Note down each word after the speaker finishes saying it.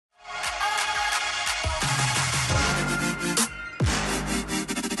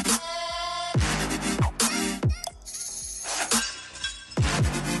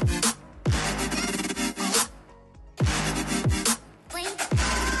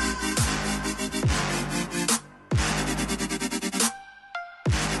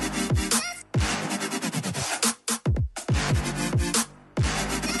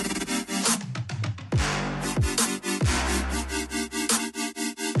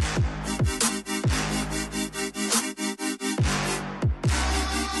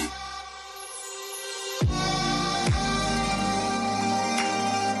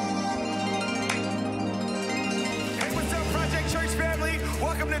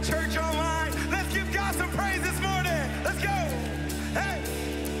church online, let's give God some praise this morning. Let's go. Hey.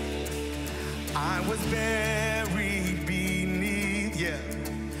 I was buried beneath, yeah,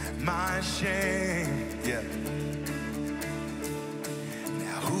 my shame, yeah.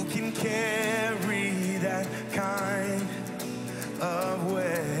 Now who can carry that kind of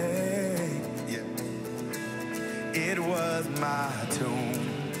weight? Yeah. It was my tomb,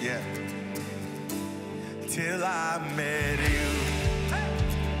 yeah, till I met you.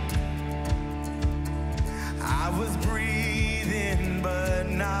 I was breathing but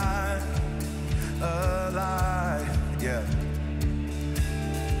not alive, yeah.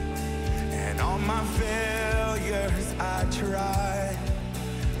 And all my failures I tried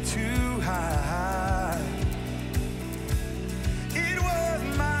to hide. It was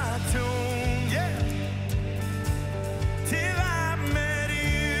my tomb, yeah, till I met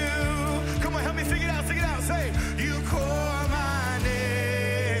you. Come on, help me sing it out, say, you call my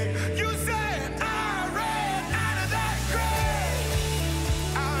name. You said I ran out of that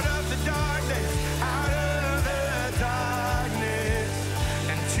grave, out of the darkness, out of the darkness,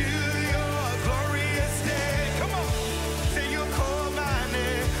 and to your glorious day. Come on, say you call my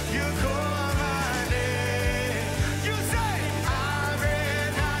name, you call my name. You say I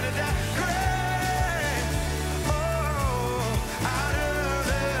ran out of that grave, oh, out of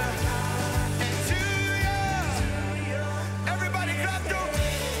the, and to your, everybody clap those.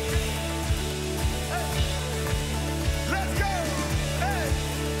 Let's go. Hey,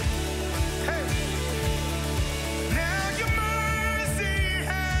 hey. Now your mercy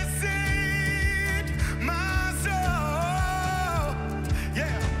has saved my soul.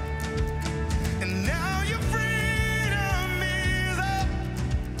 Yeah. And now your freedom is all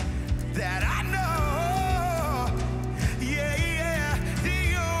that I know. Yeah, yeah.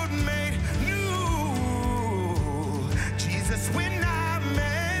 The old made new. Jesus, when I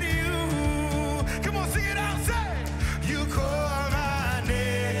met you. Come on, sing it out, say, you call my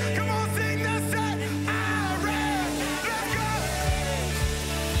name. Come on, sing that, say, I ran. Let's go.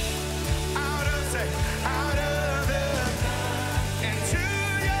 Out of, say, out of the, and to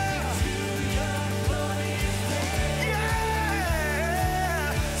your,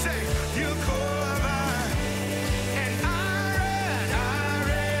 yeah. Say, you call my, and I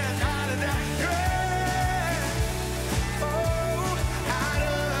ran out of that grave. Oh, out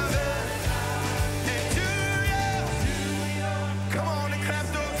of the, and to your, come on and clap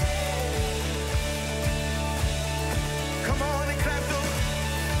those. Come on and clap those.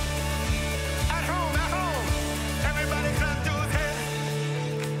 At home, everybody clap those hands.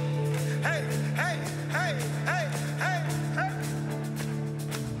 Hey, hey, hey, hey, hey, hey.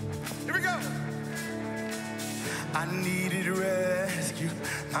 Here we go. I needed rescue,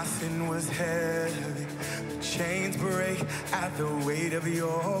 my sin was heavy. The chains break at the weight of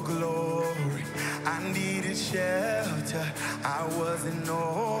your glory. I needed shelter, I was an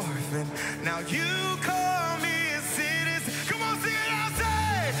orphan. Now you call me a citizen. Come on, sing it out,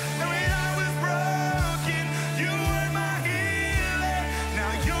 say, and when I was broken, you were my healer.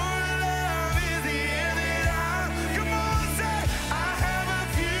 Now your love is the air that I'm. Come on, say, I have a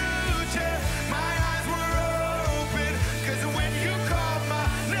future. My eyes were open, 'cause when you called my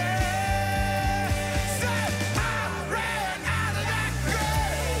name, say, I ran out of that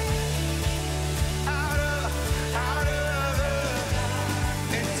grave, out of the,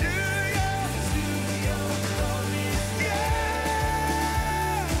 into your,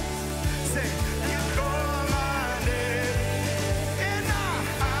 yeah. Say, you call my name, and I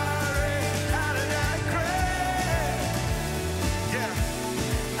ran out of that grave, yeah,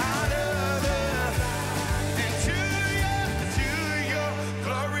 out of the, and to your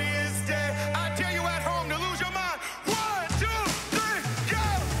glorious day. I tell you at home to lose your mind. 1, 2, 3, go.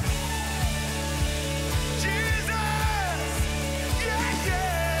 Jesus, yeah,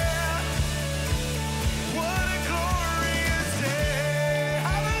 yeah. What a glorious day.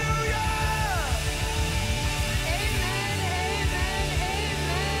 Hallelujah. Amen, amen,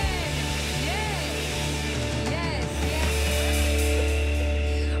 amen. Yes, yes.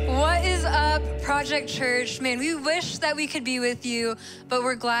 What is up, Project Church? Man, we wish that we could be with you, but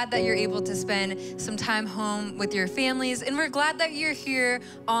we're glad that you're able to spend some time home with your families, and we're glad that you're here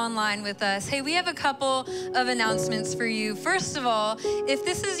online with us. Hey, we have a couple of announcements for you. First of all, if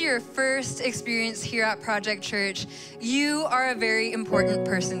this is your first experience here at Project Church, you are a very important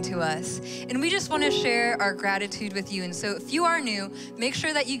person to us, and we just want to share our gratitude with you. And so if you are new, make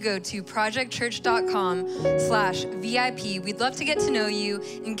sure that you go to projectchurch.com/VIP. We'd love to get to know you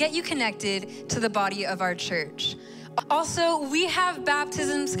and get you connected to the body of our church. Also, we have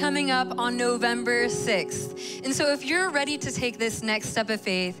baptisms coming up on November 6th. And so if you're ready to take this next step of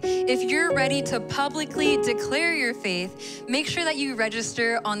faith, if you're ready to publicly declare your faith, make sure that you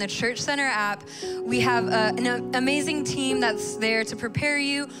register on the Church Center app. We have an amazing team that's there to prepare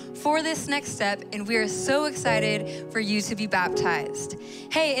you for this next step, and we are so excited for you to be baptized.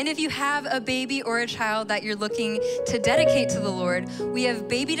 Hey, and if you have a baby or a child that you're looking to dedicate to the Lord, we have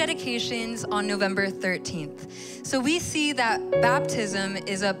baby dedications on November 13th. So we see that baptism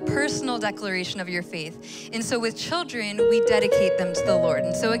is a personal declaration of your faith. And so with children, we dedicate them to the Lord.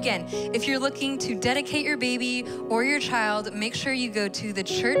 And so again, if you're looking to dedicate your baby or your child, make sure you go to the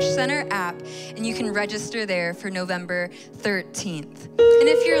Church Center app and you can register there for November 13th. And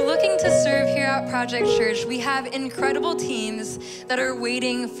if you're looking to serve here at Project Church, we have incredible teams that are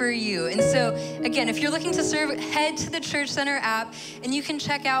waiting for you. And so again, if you're looking to serve, head to the Church Center app and you can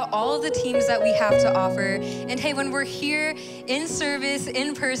check out all of the teams that we have to offer. And hey, when we're here in service,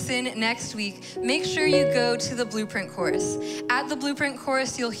 in person next week, make sure you go to the Blueprint course. At the Blueprint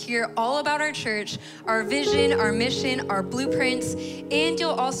course, you'll hear all about our church, our vision, our mission, our blueprints, and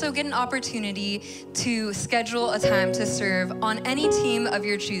you'll also get an opportunity to schedule a time to serve on any team of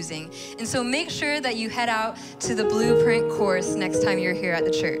your choosing. And so make sure that you head out to the Blueprint course next time you're here at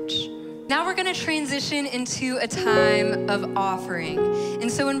the church. Now we're gonna transition into a time of offering.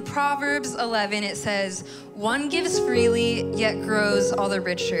 And so in Proverbs 11, it says, "One gives freely, yet grows all the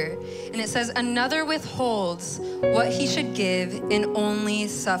richer." And it says, "Another withholds what he should give and only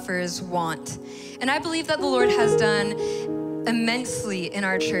suffers want." And I believe that the Lord has done immensely in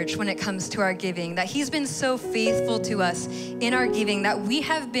our church when it comes to our giving, that he's been so faithful to us in our giving, that we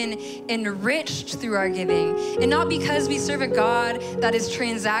have been enriched through our giving. And not because we serve a God that is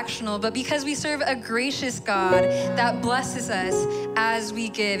transactional, but because we serve a gracious God that blesses us as we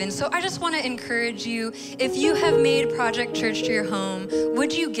give. And so I just want to encourage you, if you have made Project Church to your home,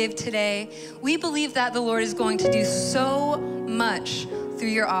 would you give today? We believe that the Lord is going to do so much through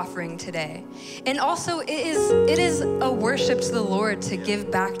your offering today. And also it is a worship to the Lord to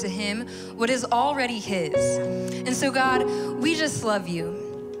give back to him what is already his. And so God, we just love you.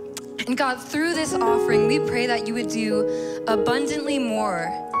 And God, through this offering, we pray that you would do abundantly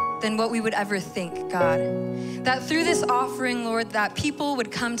more than what we would ever think, God. That through this offering, Lord, that people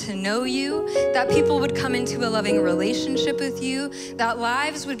would come to know you, that people would come into a loving relationship with you, that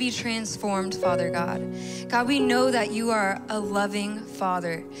lives would be transformed, Father God. God, we know that you are a loving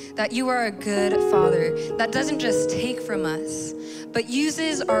Father, that you are a good Father that doesn't just take from us, but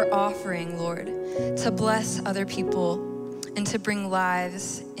uses our offering, Lord, to bless other people and to bring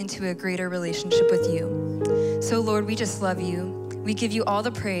lives into a greater relationship with you. So Lord, we just love you. We give you all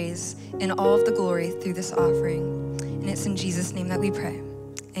the praise and all of the glory through this offering. And it's in Jesus' name that we pray.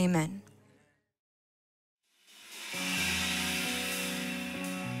 Amen.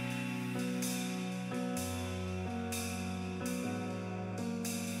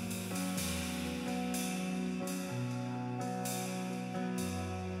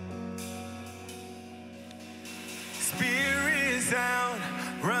 Spirit sound,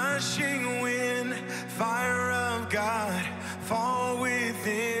 rushing wind, fire of God, fall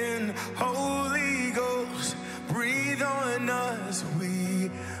within. Holy Ghost, breathe on us, we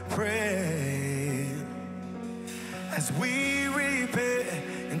pray. As we repent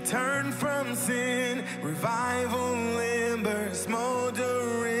and turn from sin, revival embers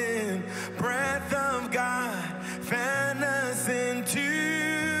smoldering, breath of God, fan us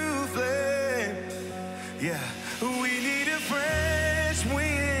into flame. Yeah, we need a fresh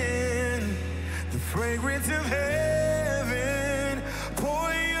wind.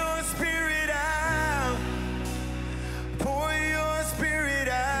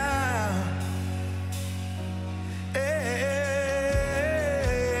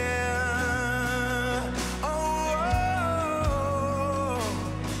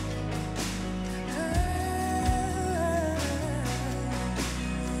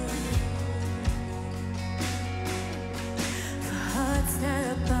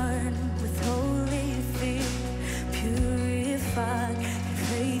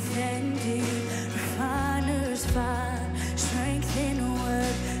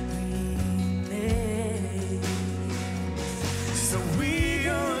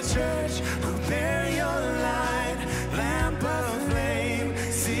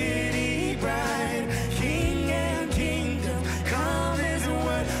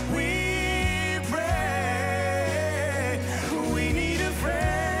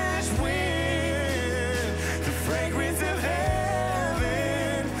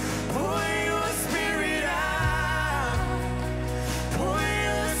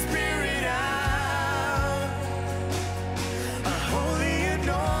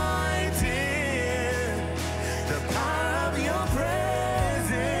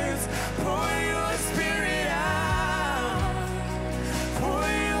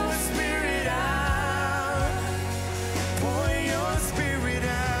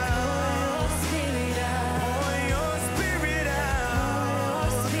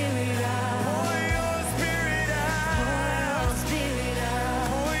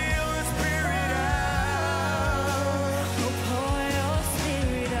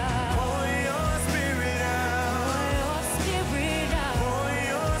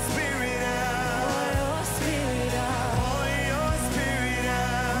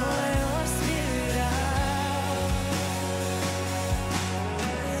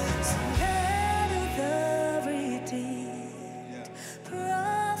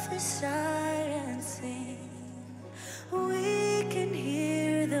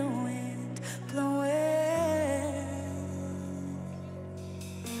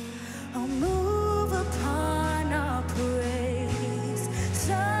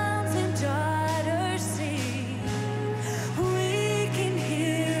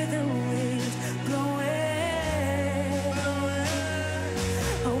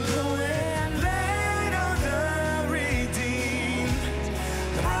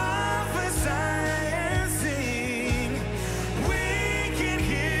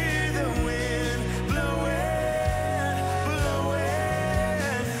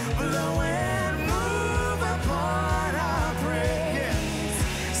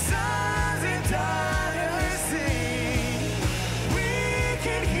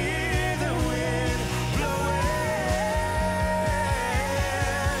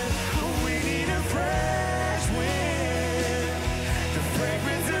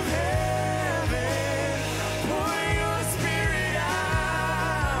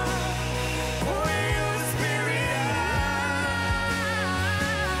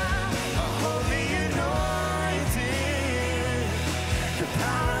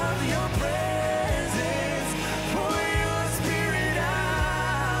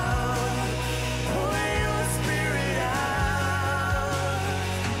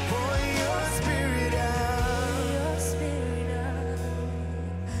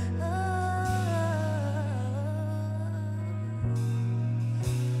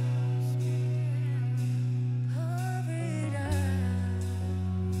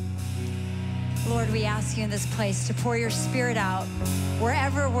 we ask you in this place to pour your Spirit out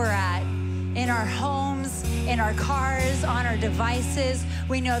wherever we're at, in our homes, in our cars, on our devices.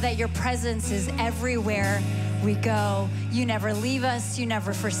 We know that your presence is everywhere we go. You never leave us. You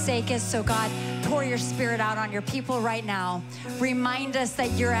never forsake us. So God, pour your Spirit out on your people right now. Remind us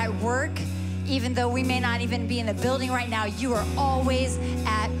that you're at work. Even though we may not even be in the building right now, you are always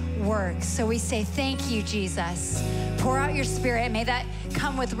at work. So we say, thank you, Jesus. Pour out your Spirit. May that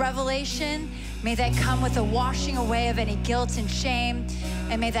come with revelation. May that come with a washing away of any guilt and shame.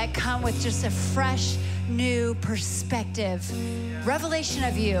 And may that come with just a fresh, new perspective. Revelation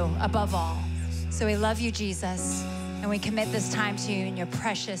of you above all. So we love you, Jesus. And we commit this time to you in your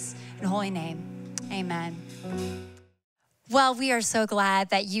precious and holy name. Amen. Well, we are so glad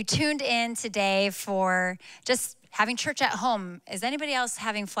that you tuned in today for just having church at home. Is anybody else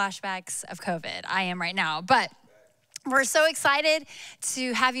having flashbacks of COVID? I am right now, but we're so excited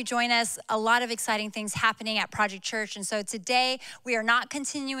to have you join us. A lot of exciting things happening at Project Church. And so today we are not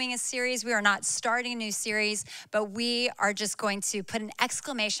continuing a series. We are not starting a new series, but we are just going to put an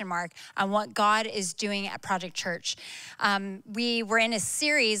exclamation mark on what God is doing at Project Church. We were in a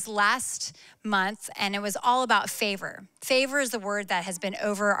series last month, and it was all about favor. Favor is the word that has been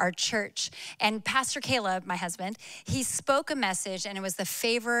over our church. And Pastor Caleb, my husband, he spoke a message, and it was the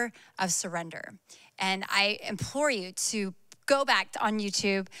favor of surrender. And I implore you to go back on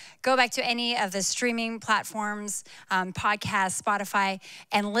YouTube, go back to any of the streaming platforms, podcasts, Spotify,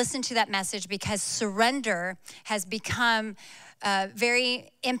 and listen to that message, because surrender has become a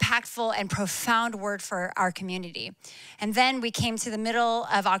very impactful and profound word for our community. And then we came to the middle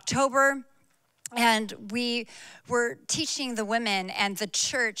of October, and we were teaching the women and the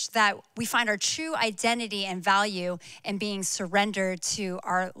church that we find our true identity and value in being surrendered to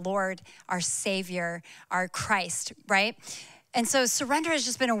our Lord, our Savior, our Christ, right? And so surrender has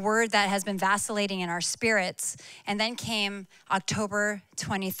just been a word that has been vacillating in our spirits. And then came October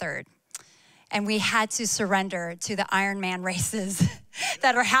 23rd. And we had to surrender to the Ironman races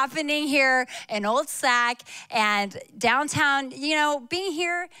that are happening here in Old Sac and downtown. You know, being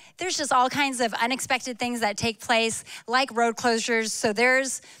here, there's just all kinds of unexpected things that take place, like road closures. So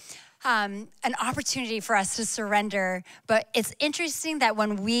there's an opportunity for us to surrender. But it's interesting that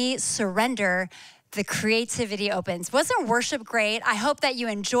when we surrender, the creativity opens. Wasn't worship great? I hope that you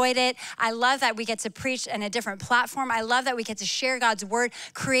enjoyed it. I love that we get to preach in a different platform. I love that we get to share God's word.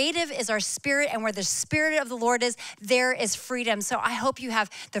 Creative is our spirit, and where the Spirit of the Lord is, there is freedom. So I hope you have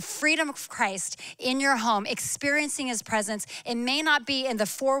the freedom of Christ in your home, experiencing his presence. It may not be in the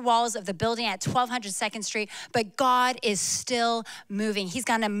four walls of the building at 1200 2nd Street, but God is still moving. He's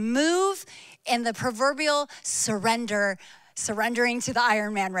gonna move in the proverbial surrendering to the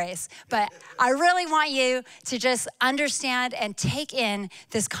Ironman race. But I really want you to just understand and take in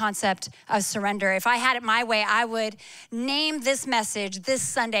this concept of surrender. If I had it my way, I would name this message this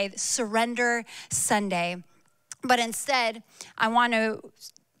Sunday, Surrender Sunday. But instead, I want to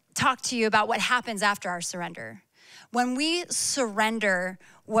talk to you about what happens after our surrender. When we surrender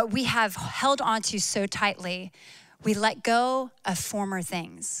what we have held onto so tightly, we let go of former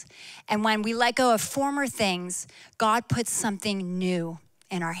things. And when we let go of former things, God puts something new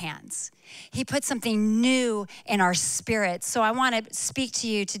in our hands. He puts something new in our spirits. So I want to speak to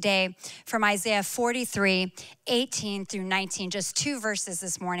you today from Isaiah 43, 18 through 19, just 2 verses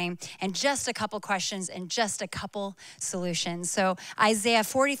this morning, and just a couple questions and just a couple solutions. So Isaiah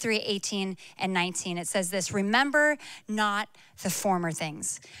 43, 18 and 19, it says this: remember not the former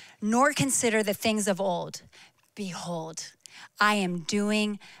things, nor consider the things of old. Behold, I am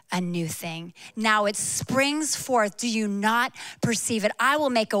doing a new thing. Now it springs forth. Do you not perceive it? I will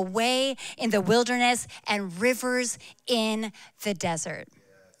make a way in the wilderness and rivers in the desert.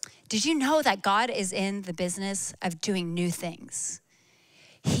 Did you know that God is in the business of doing new things?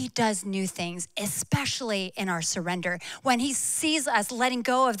 He does new things, especially in our surrender. When he sees us letting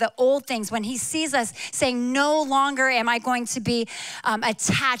go of the old things, when he sees us saying, no longer am I going to be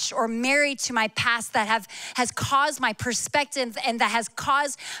attached or married to my past that has caused my perspective and that has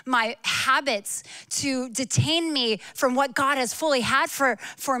caused my habits to detain me from what God has fully had for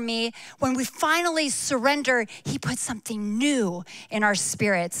me. When we finally surrender, he puts something new in our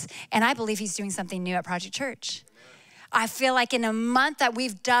spirits. And I believe he's doing something new at Project Church. I feel like in a month that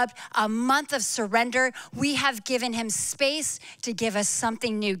we've dubbed a month of surrender, we have given him space to give us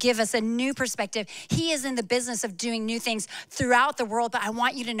something new, give us a new perspective. He is in the business of doing new things throughout the world, but I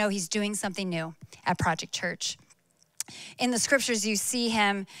want you to know he's doing something new at Project Church. In the scriptures, you see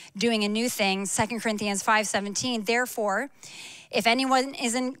him doing a new thing. 2 Corinthians 5:17, therefore, If anyone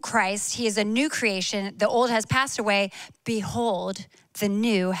is in Christ, he is a new creation. The old has passed away. Behold, the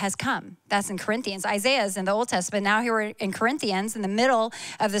new has come. That's in Corinthians. Isaiah is in the Old Testament. Now here we're in Corinthians, in the middle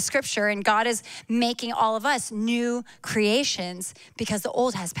of the scripture, and God is making all of us new creations because the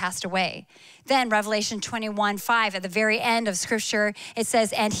old has passed away. Then Revelation 21:5, at the very end of scripture, it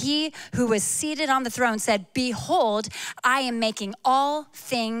says, and he who was seated on the throne said, behold, I am making all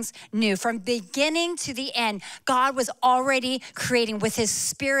things new. From beginning to the end, God was already creating with his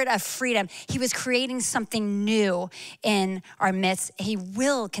spirit of freedom. He was creating something new in our midst. He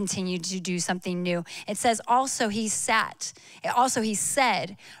will continue to do something new. It says also he said,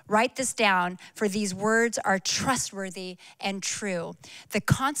 write this down, for these words are trustworthy and true. The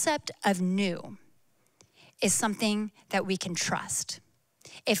concept of new is something that we can trust.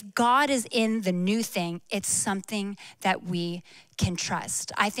 If God is in the new thing, it's something that we can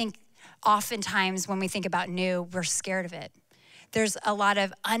trust. I think oftentimes when we think about new, we're scared of it. There's a lot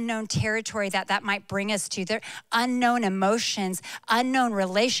of unknown territory that might bring us to. There are unknown emotions, unknown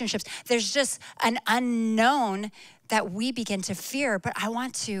relationships. There's just an unknown that we begin to fear. But I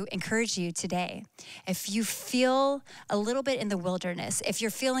want to encourage you today. If you feel a little bit in the wilderness, if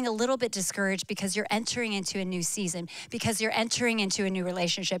you're feeling a little bit discouraged because you're entering into a new season, because you're entering into a new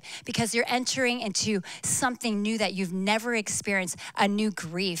relationship, because you're entering into something new that you've never experienced, a new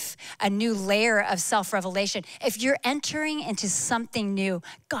grief, a new layer of self-revelation. If you're entering into something new,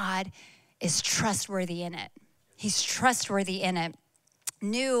 God is trustworthy in it. He's trustworthy in it.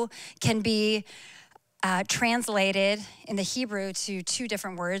 New can be translated in the Hebrew to two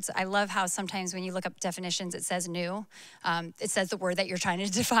different words. I love how sometimes when you look up definitions, it says new. It says the word that you're trying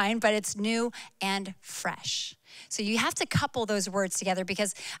to define, but it's new and fresh. So you have to couple those words together,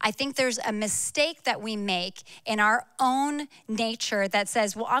 because I think there's a mistake that we make in our own nature that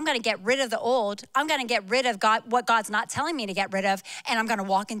says, well, I'm going to get rid of the old. I'm going to get rid of what God's not telling me to get rid of, and I'm going to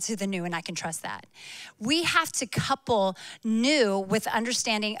walk into the new, and I can trust that. We have to couple new with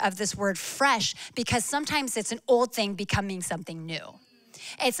understanding of this word fresh, because sometimes it's an old thing becoming something new.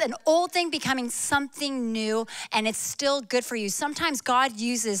 It's an old thing becoming something new, and it's still good for you. Sometimes God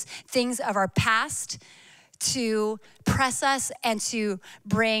uses things of our past to press us and to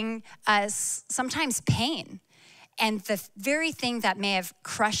bring us sometimes pain. And the very thing that may have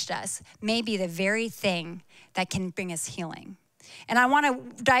crushed us may be the very thing that can bring us healing. And I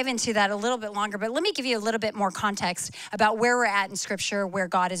want to dive into that a little bit longer, but let me give you a little bit more context about where we're at in scripture, where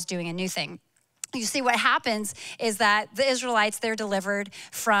God is doing a new thing. You see, what happens is that the Israelites, they're delivered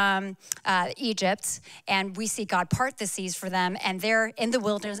from Egypt, and we see God part the seas for them, and they're in the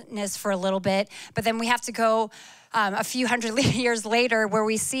wilderness for a little bit. But then we have to go a few hundred years later, where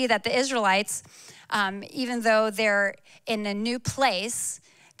we see that the Israelites, even though they're in a new place,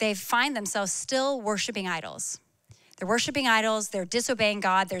 they find themselves still worshiping idols. They're worshiping idols, they're disobeying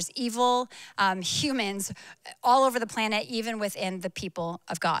God. There's evil humans all over the planet, even within the people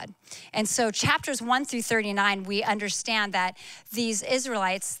of God. And so chapters 1 through 39, we understand that these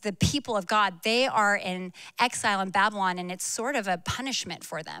Israelites, the people of God, they are in exile in Babylon, and it's sort of a punishment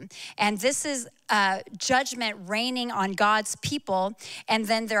for them. And this is judgment raining on God's people. And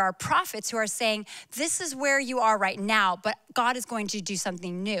then there are prophets who are saying, this is where you are right now, but God is going to do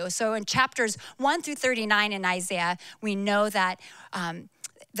something new. So in chapters 1 through 39 in Isaiah, we know that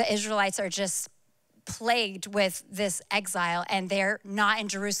the Israelites are just plagued with this exile, and they're not in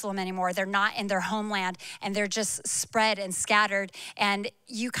Jerusalem anymore. They're not in their homeland, and they're just spread and scattered. And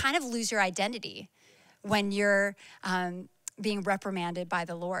you kind of lose your identity when you're being reprimanded by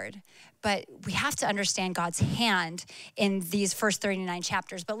the Lord. But we have to understand God's hand in these first 39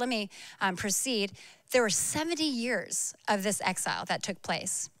 chapters. But let me proceed. There were 70 years of this exile that took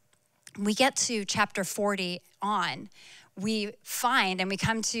place. We get to chapter 40 on, we find and we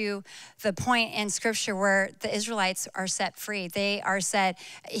come to the point in scripture where the Israelites are set free. They are set,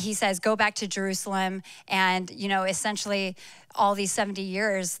 he says, go back to Jerusalem, and, essentially all these 70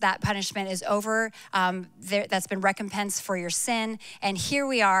 years, that punishment is over. That's been recompense for your sin. And here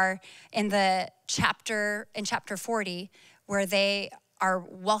we are in chapter 40, where they are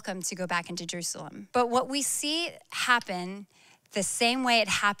welcome to go back into Jerusalem. But what we see happen the same way it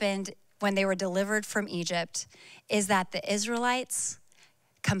happened when they were delivered from Egypt is that the Israelites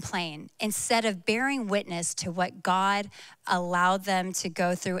complain. Instead of bearing witness to what God allowed them to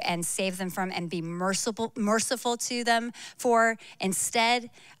go through and save them from and be merciful to them for, instead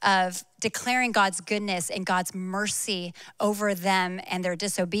of declaring God's goodness and God's mercy over them and their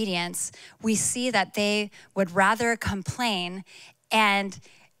disobedience, we see that they would rather complain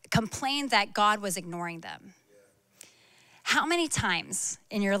that God was ignoring them. How many times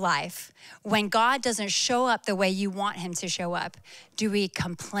in your life when God doesn't show up the way you want him to show up, do we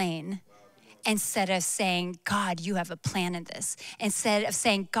complain instead of saying, God, you have a plan in this? Instead of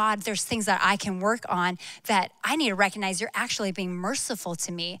saying, God, there's things that I can work on that I need to recognize you're actually being merciful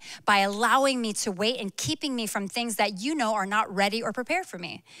to me by allowing me to wait and keeping me from things that you know are not ready or prepared for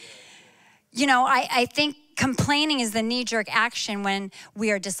me. You know, I think complaining is the knee-jerk action when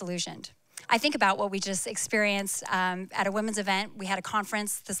we are disillusioned. I think about what we just experienced at a women's event. We had a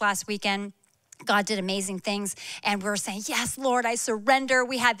conference this last weekend. God did amazing things, and we were saying, yes, Lord, I surrender.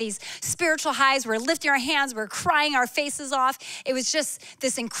 We had these spiritual highs. We're lifting our hands. We're crying our faces off. It was just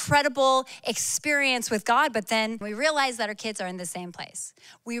this incredible experience with God, but then we realized that our kids are in the same place.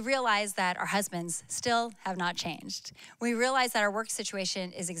 We realized that our husbands still have not changed. We realized that our work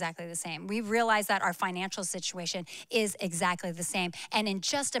situation is exactly the same. We realized that our financial situation is exactly the same. And in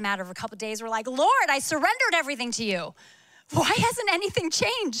just a matter of a couple of days, we're like, Lord, I surrendered everything to you. Why hasn't anything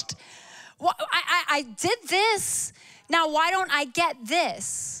changed? Well, I did this. Now, why don't I get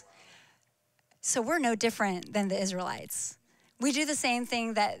this? So we're no different than the Israelites. We do the same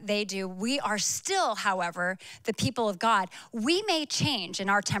thing that they do. We are still, however, the people of God. We may change in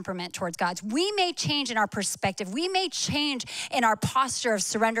our temperament towards God. We may change in our perspective. We may change in our posture of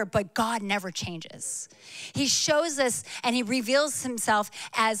surrender, but God never changes. He shows us and he reveals himself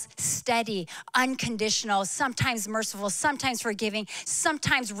as steady, unconditional, sometimes merciful, sometimes forgiving,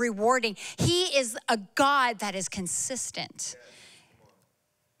 sometimes rewarding. He is a God that is consistent,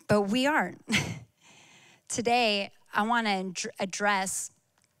 but we aren't. Today, I want to address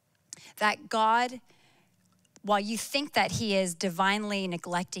that God, while you think that he is divinely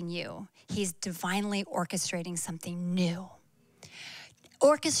neglecting you, he's divinely orchestrating something new.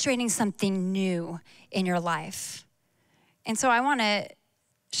 Orchestrating something new in your life. And so I want to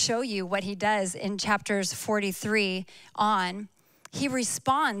show you what he does in chapters 43 on. He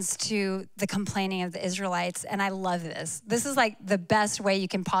responds to the complaining of the Israelites, and I love this. This is like the best way you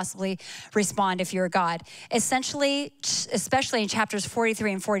can possibly respond if you're God. Essentially, especially in chapters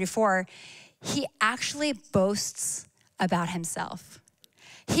 43 and 44, he actually boasts about himself.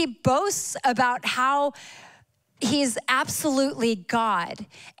 He boasts about how he's absolutely God.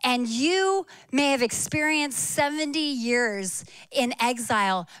 And you may have experienced 70 years in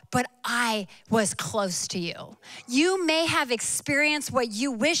exile, but I was close to you. You may have experienced what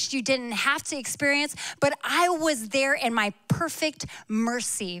you wished you didn't have to experience, but I was there in my perfect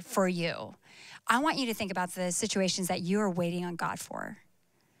mercy for you. I want you to think about the situations that you are waiting on God for.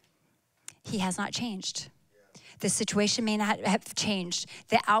 He has not changed. The situation may not have changed.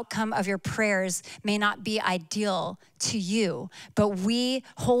 The outcome of your prayers may not be ideal to you, but we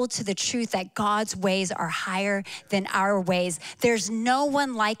hold to the truth that God's ways are higher than our ways. There's no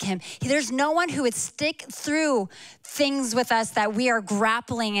one like him. There's no one who would stick through things with us that we are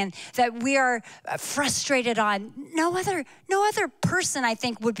grappling and that we are frustrated on. No other person, I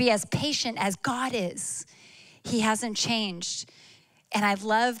think, would be as patient as God is. He hasn't changed. And I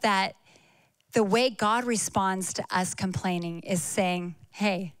love that the way God responds to us complaining is saying,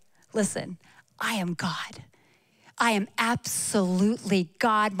 hey, listen, I am God. I am absolutely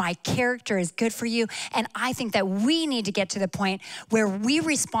God. My character is good for you. And I think that we need to get to the point where we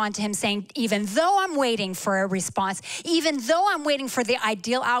respond to him saying, even though I'm waiting for a response, even though I'm waiting for the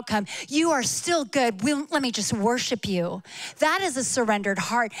ideal outcome, you are still good. Let me just worship you. That is a surrendered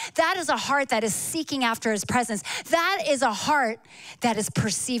heart. That is a heart that is seeking after his presence. That is a heart that is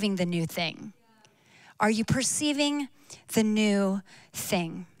perceiving the new thing. Are you perceiving the new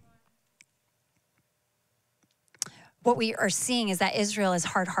thing? What we are seeing is that Israel is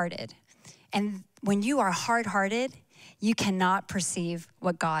hard-hearted. And when you are hard-hearted, you cannot perceive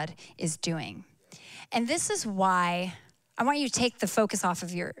what God is doing. And this is why, I want you to take the focus off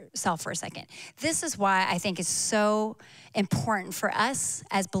of yourself for a second. This is why I think it's so important for us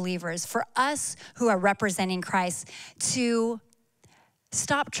as believers, for us who are representing Christ, to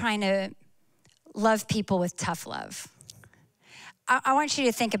stop trying to love people with tough love. I want you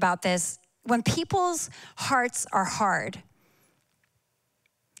to think about this. When people's hearts are hard,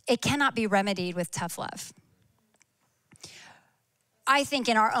 it cannot be remedied with tough love. I think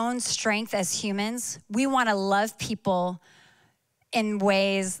in our own strength as humans, we want to love people in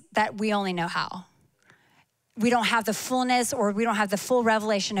ways that we only know how. We don't have the fullness, or we don't have the full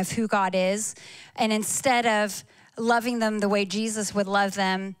revelation of who God is. And instead of loving them the way Jesus would love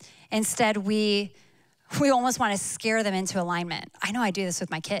them, instead we almost want to scare them into alignment. I know I do this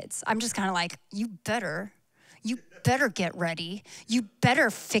with my kids. I'm just kind of like, you better get ready. You better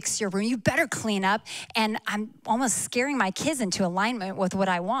fix your room. You better clean up. And I'm almost scaring my kids into alignment with what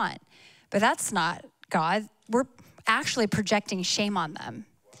I want. But that's not God. actually projecting shame on them.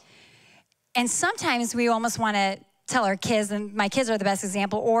 And sometimes we almost want to tell our kids, and my kids are the best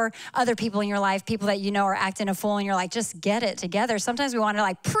example, or other people in your life, people that you know are acting a fool, and you're like, just get it together. Sometimes we want to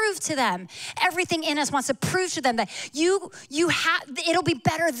like prove to them. Everything in us wants to prove to them that you have, it'll be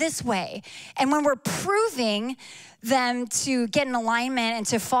better this way. And when we're proving them to get in alignment and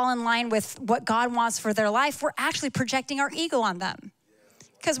to fall in line with what God wants for their life, we're actually projecting our ego on them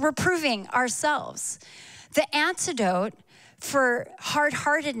because we're proving ourselves. The antidote for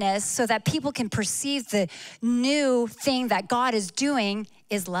hard-heartedness so that people can perceive the new thing that God is doing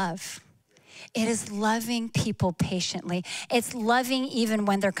is love. It is loving people patiently. It's loving even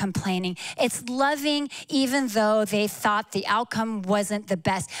when they're complaining. It's loving even though they thought the outcome wasn't the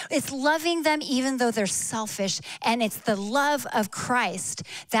best. It's loving them even though they're selfish. And it's the love of Christ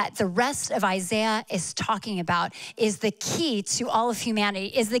that the rest of Isaiah is talking about is the key to all of humanity,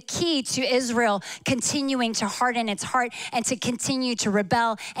 is the key to Israel continuing to harden its heart and to continue to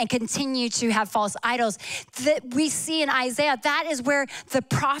rebel and continue to have false idols. That we see in Isaiah, that is where the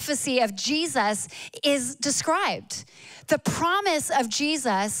prophecy of Jesus is described. The promise of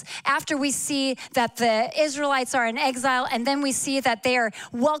Jesus, after we see that the Israelites are in exile, and then we see that they are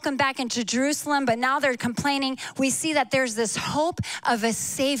welcomed back into Jerusalem, but now they're complaining, we see that there's this hope of a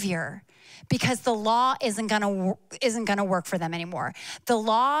Savior because the law isn't gonna work for them anymore. The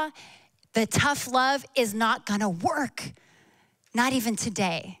law, the tough love is not gonna work, not even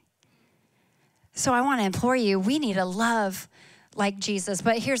today. So I wanna implore you, we need a love like Jesus.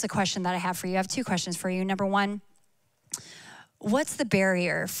 But here's a question that I have for you. I have two questions for you. Number one, what's the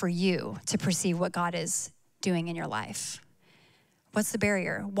barrier for you to perceive what God is doing in your life? What's the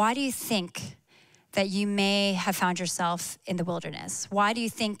barrier? Why do you think that you may have found yourself in the wilderness? Why do you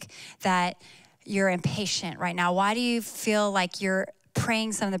think that you're impatient right now? Why do you feel like you're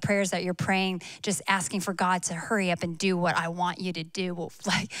praying some of the prayers that you're praying, just asking for God to hurry up and do what I want you to do? Well,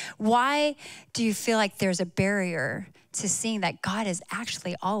 like, why do you feel like there's a barrier to seeing that God is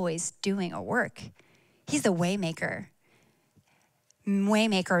actually always doing a work? He's the waymaker,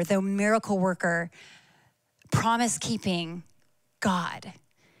 the miracle worker, promise-keeping God.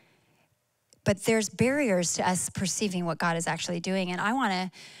 But there's barriers to us perceiving what God is actually doing. And I want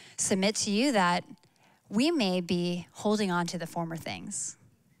to submit to you that we may be holding on to the former things.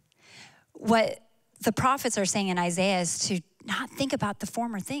 What the prophets are saying in Isaiah is to not think about the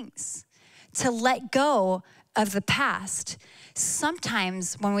former things, to let go of the past.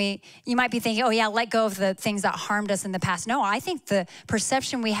 Sometimes when you might be thinking, oh yeah, let go of the things that harmed us in the past. No, I think the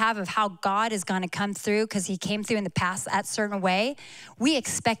perception we have of how God is going to come through because he came through in the past that certain way, we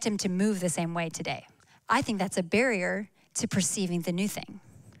expect him to move the same way today. I think that's a barrier to perceiving the new thing.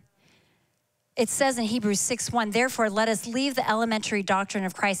 It says in Hebrews 6:1, therefore, let us leave the elementary doctrine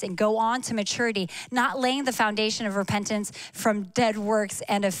of Christ and go on to maturity, not laying the foundation of repentance from dead works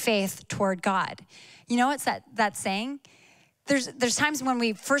and of faith toward God. You know what's that saying? There's times when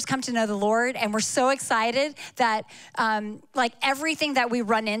we first come to know the Lord and we're so excited that like everything that we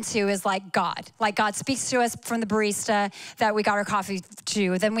run into is like God. Like God speaks to us from the barista that we got our coffee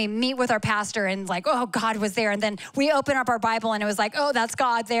to. Then we meet with our pastor and like, oh, God was there. And then we open up our Bible and it was like, oh, that's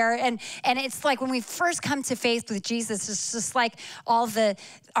God there. And it's like when we first come to faith with Jesus, it's just like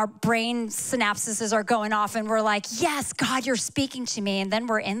our brain synapses are going off and we're like, yes, God, you're speaking to me. And then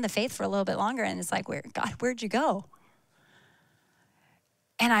we're in the faith for a little bit longer and it's like, God, where'd you go?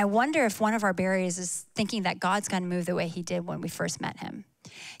 And I wonder if one of our barriers is thinking that God's going to move the way he did when we first met him.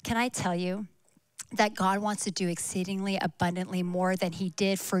 Can I tell you that God wants to do exceedingly abundantly more than he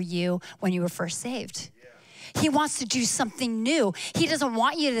did for you when you were first saved? He wants to do something new. He doesn't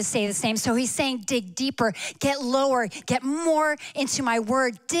want you to stay the same. So he's saying, dig deeper, get lower, get more into my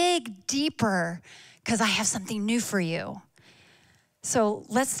word, dig deeper, because I have something new for you. So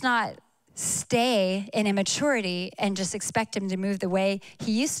let's not stay in immaturity and just expect him to move the way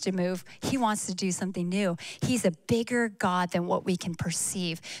he used to move. He wants to do something new. He's a bigger God than what we can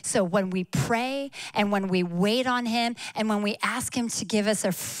perceive. So when we pray and when we wait on him and when we ask him to give us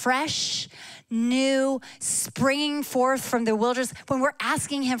a fresh, new, springing forth from the wilderness, when we're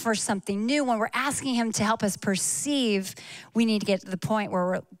asking him for something new, when we're asking him to help us perceive, we need to get to the point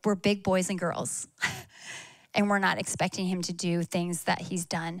where we're big boys and girls. And we're not expecting him to do things that he's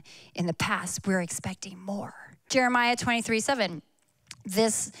done in the past. We're expecting more. Jeremiah 23:7.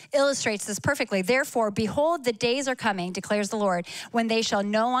 This illustrates this perfectly. Therefore, behold, the days are coming, declares the Lord, when they shall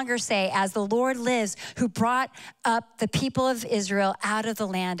no longer say, as the Lord lives, who brought up the people of Israel out of the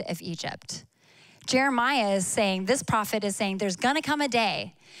land of Egypt. Jeremiah is saying, this prophet is saying, there's gonna come a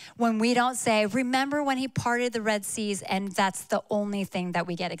day when we don't say, remember when he parted the Red Seas, and that's the only thing that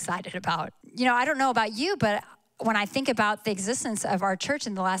we get excited about. You know, I don't know about you, but when I think about the existence of our church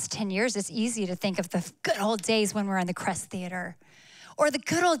in the last 10 years, it's easy to think of the good old days when we were in the Crest Theater, or the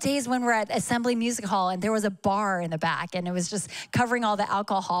good old days when we're at Assembly Music Hall and there was a bar in the back and it was just covering all the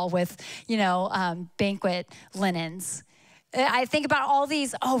alcohol with, banquet linens. I think about all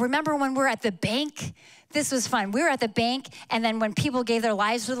these, remember when we were at the bank? This was fun. We were at the bank, and then when people gave their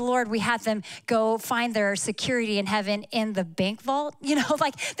lives to the Lord, we had them go find their security in heaven in the bank vault.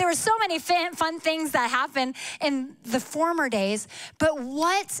 There were so many fun things that happened in the former days. But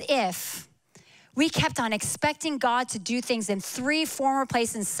what if we kept on expecting God to do things in 3 former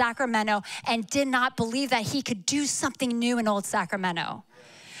places in Sacramento and did not believe that he could do something new in Old Sacramento?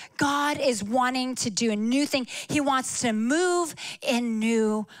 God is wanting to do a new thing. He wants to move in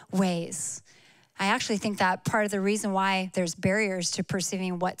new ways. I actually think that part of the reason why there's barriers to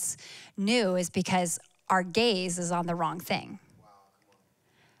perceiving what's new is because our gaze is on the wrong thing.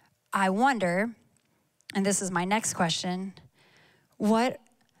 I wonder, and this is my next question, what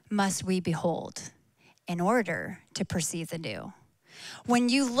must we behold in order to perceive the new? When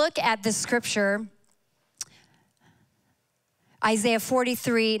you look at the scripture, Isaiah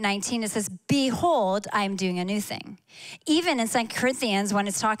 43:19, it says, behold, I am doing a new thing. Even in 2 Corinthians, when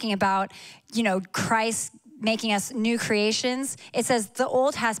it's talking about, Christ making us new creations, it says, the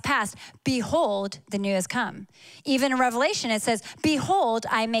old has passed. Behold, the new has come. Even in Revelation, it says, behold,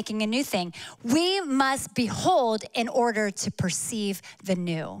 I am making a new thing. We must behold in order to perceive the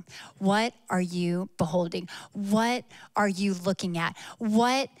new. What are you beholding? What are you looking at?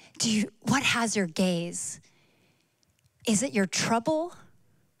 What has your gaze? Is it your trouble?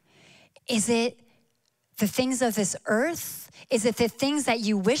 Is it the things of this earth? Is it the things that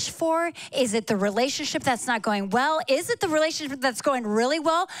you wish for? Is it the relationship that's not going well? Is it the relationship that's going really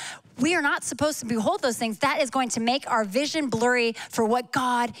well? We are not supposed to behold those things. That is going to make our vision blurry for what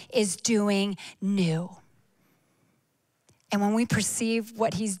God is doing new. And when we perceive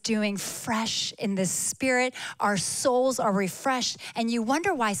what he's doing fresh in the spirit, our souls are refreshed. And you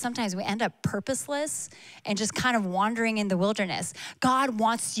wonder why sometimes we end up purposeless and just kind of wandering in the wilderness. God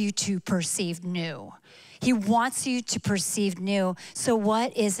wants you to perceive new. He wants you to perceive new. So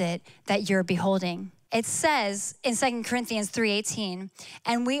what is it that you're beholding? It says in 2 Corinthians 3:18,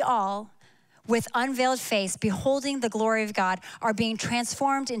 and we all, with unveiled face, beholding the glory of God, are being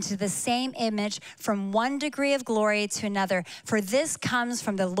transformed into the same image from one degree of glory to another. For this comes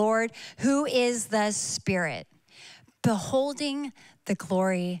from the Lord, who is the Spirit. Beholding the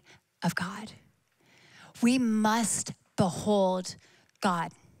glory of God. We must behold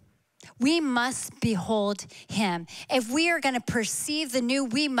God. We must behold him. If we are going to perceive the new,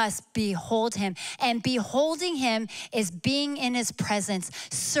 we must behold him. And beholding him is being in his presence,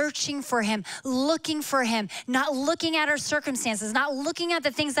 searching for him, looking for him, not looking at our circumstances, not looking at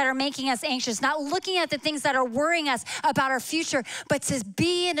the things that are making us anxious, not looking at the things that are worrying us about our future, but to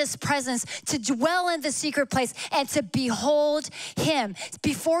be in his presence, to dwell in the secret place and to behold him.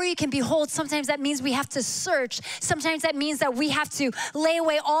 Before you can behold, sometimes that means we have to search. Sometimes that means that we have to lay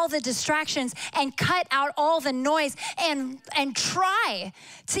away all the distractions and cut out all the noise and try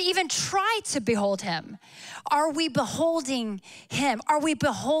to behold him. Are we beholding him? Are we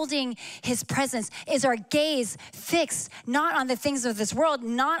beholding his presence? Is our gaze fixed not on the things of this world,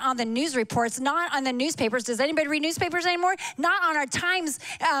 not on the news reports, not on the newspapers? Does anybody read newspapers anymore? Not on our Times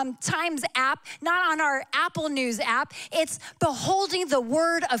app, not on our Apple News app. It's beholding the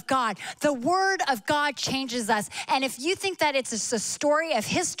word of God. The word of God changes us. And if you think that it's just a story of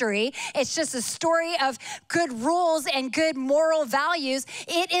history, it's just a story of good rules and good moral values,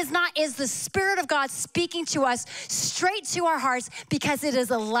 it is not. Is the Spirit of God speaking to us straight to our hearts, because it is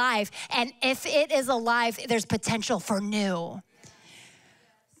alive. And if it is alive, there's potential for new.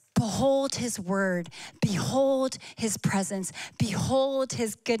 Behold his word. Behold his presence. Behold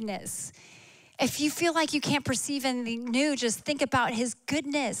his goodness. If you feel like you can't perceive anything new, just think about his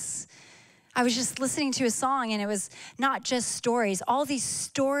goodness. I was just listening to a song, and it was not just stories. All these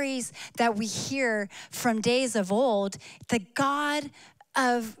stories that we hear from days of old, the God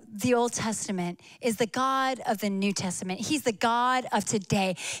of the Old Testament is the God of the New Testament. He's the God of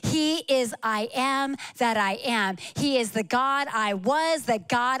today. He is I am that I am. He is the God I was, the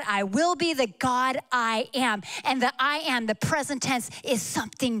God I will be, the God I am. And the I am, the present tense, is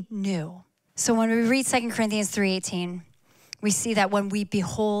something new. So when we read 2 Corinthians 3:18, we see that when we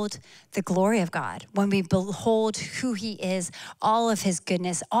behold the glory of God, when we behold who he is, all of his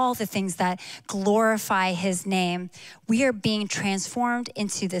goodness, all the things that glorify his name, we are being transformed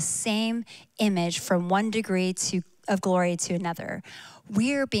into the same image from one degree of glory to another.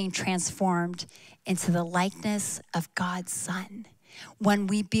 We are being transformed into the likeness of God's Son. When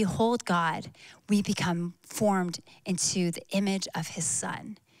we behold God, we become formed into the image of his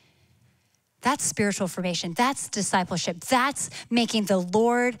Son. That's spiritual formation. That's discipleship. That's making the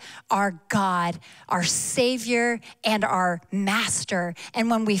Lord our God, our Savior, and our Master.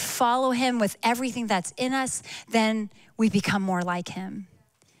 And when we follow him with everything that's in us, then we become more like him.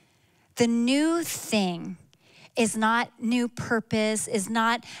 The new thing is not new purpose, is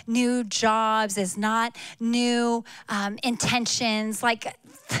not new jobs, is not new intentions. Like,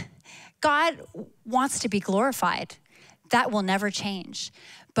 God wants to be glorified. That will never change.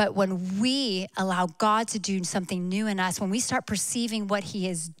 But when we allow God to do something new in us, when we start perceiving what he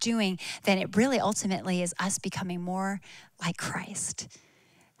is doing, then it really ultimately is us becoming more like Christ.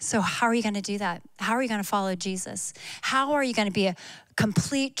 So how are you going to do that? How are you going to follow Jesus? How are you going to be a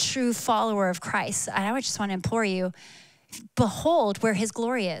complete, true follower of Christ? And I just want to implore you, behold where his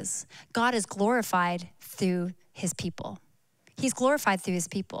glory is. God is glorified through his people. He's glorified through his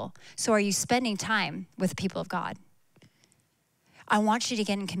people. So are you spending time with the people of God? I want you to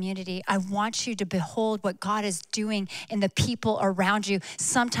get in community. I want you to behold what God is doing in the people around you.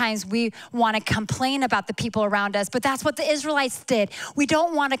 Sometimes we want to complain about the people around us, but that's what the Israelites did. We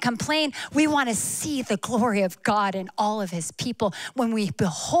don't want to complain. We want to see the glory of God in all of his people. When we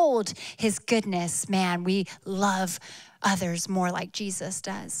behold his goodness, man, we love others more like Jesus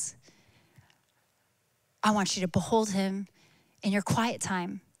does. I want you to behold him in your quiet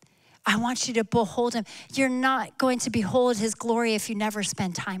time. I want you to behold him. You're not going to behold his glory if you never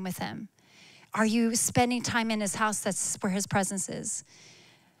spend time with him. Are you spending time in his house? That's where his presence is.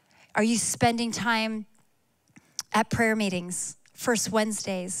 Are you spending time at prayer meetings, First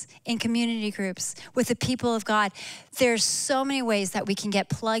Wednesdays, in community groups, with the people of God? There's so many ways that we can get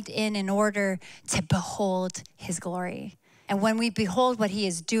plugged in order to behold his glory. And when we behold what he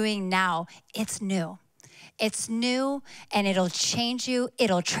is doing now, it's new. It's new, and it'll change you.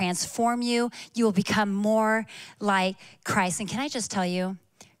 It'll transform you. You will become more like Christ. And can I just tell you,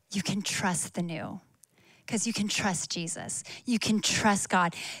 you can trust the new, because you can trust Jesus. You can trust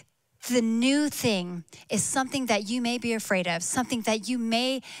God. The new thing is something that you may be afraid of, something that you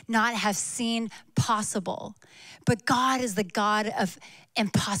may not have seen possible. But God is the God of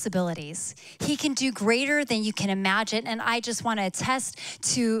impossibilities. He can do greater than you can imagine. And I just want to attest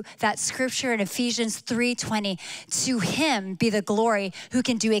to that scripture in Ephesians 3:20. To him be the glory who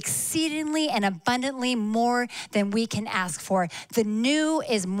can do exceedingly and abundantly more than we can ask for. The new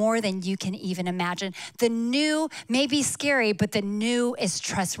is more than you can even imagine. The new may be scary, but the new is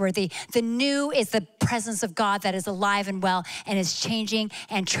trustworthy. The new is the presence of God that is alive and well and is changing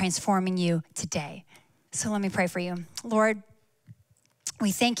and transforming you today. So let me pray for you. Lord,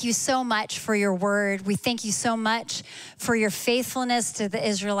 we thank you so much for your word. We thank you so much for your faithfulness to the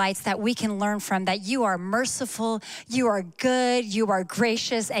Israelites that we can learn from, that you are merciful, you are good, you are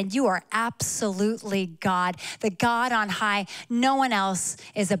gracious, and you are absolutely God, the God on high. No one else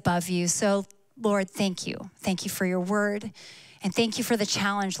is above you. So Lord, thank you. Thank you for your word. And thank you for the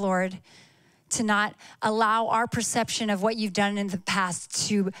challenge, Lord, to not allow our perception of what you've done in the past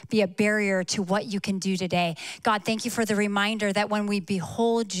to be a barrier to what you can do today. God, thank you for the reminder that when we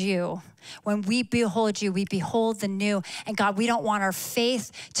behold you, we behold the new. And God, we don't want our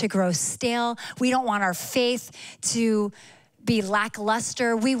faith to grow stale. We don't want our faith to be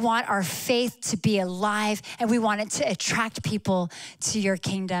lackluster. We want our faith to be alive, and we want it to attract people to your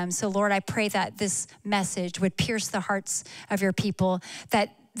kingdom. So Lord, I pray that this message would pierce the hearts of your people,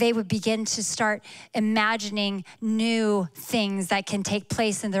 that they would begin to start imagining new things that can take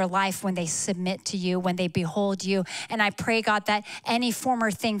place in their life when they submit to you, when they behold you. And I pray, God, that any former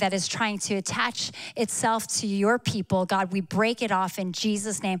thing that is trying to attach itself to your people, God, we break it off in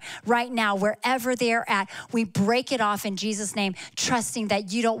Jesus' name. Right now, wherever they are at, we break it off in Jesus' name, trusting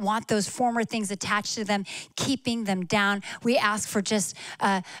that you don't want those former things attached to them, keeping them down. We ask for just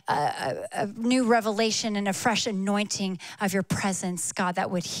a new revelation and a fresh anointing of your presence, God, that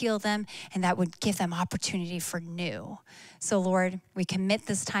would heal them and that would give them opportunity for new. So Lord, we commit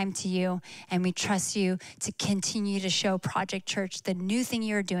this time to you, and we trust you to continue to show Project Church the new thing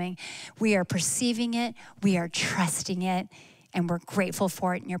you're doing. We are perceiving it, we are trusting it, and we're grateful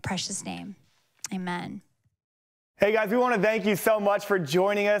for it in your precious name. Amen. Hey guys, we want to thank you so much for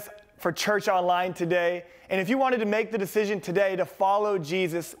joining us for Church Online today. And if you wanted to make the decision today to follow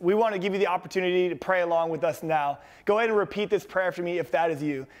Jesus, we want to give you the opportunity to pray along with us now. Go ahead and repeat this prayer after me if that is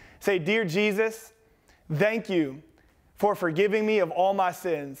you. Say, Dear Jesus, thank you for forgiving me of all my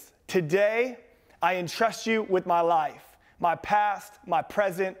sins. Today, I entrust you with my life, my past, my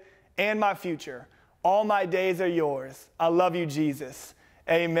present, and my future. All my days are yours. I love you, Jesus.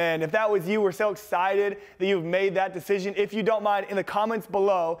 Amen. If that was you, we're so excited that you've made that decision. If you don't mind, in the comments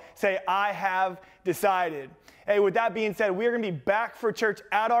below, say, I have decided. Hey, with that being said, we're going to be back for church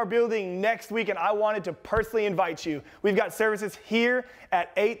at our building next week, and I wanted to personally invite you. We've got services here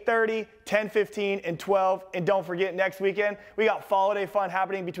at 8:30, 10:15, and 12. And don't forget, next weekend, we got Fall Day Fun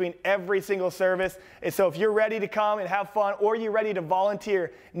happening between every single service. And so if you're ready to come and have fun, or you're ready to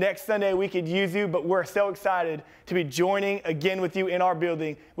volunteer next Sunday, we could use you. But we're so excited to be joining again with you in our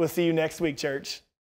building. We'll see you next week, church.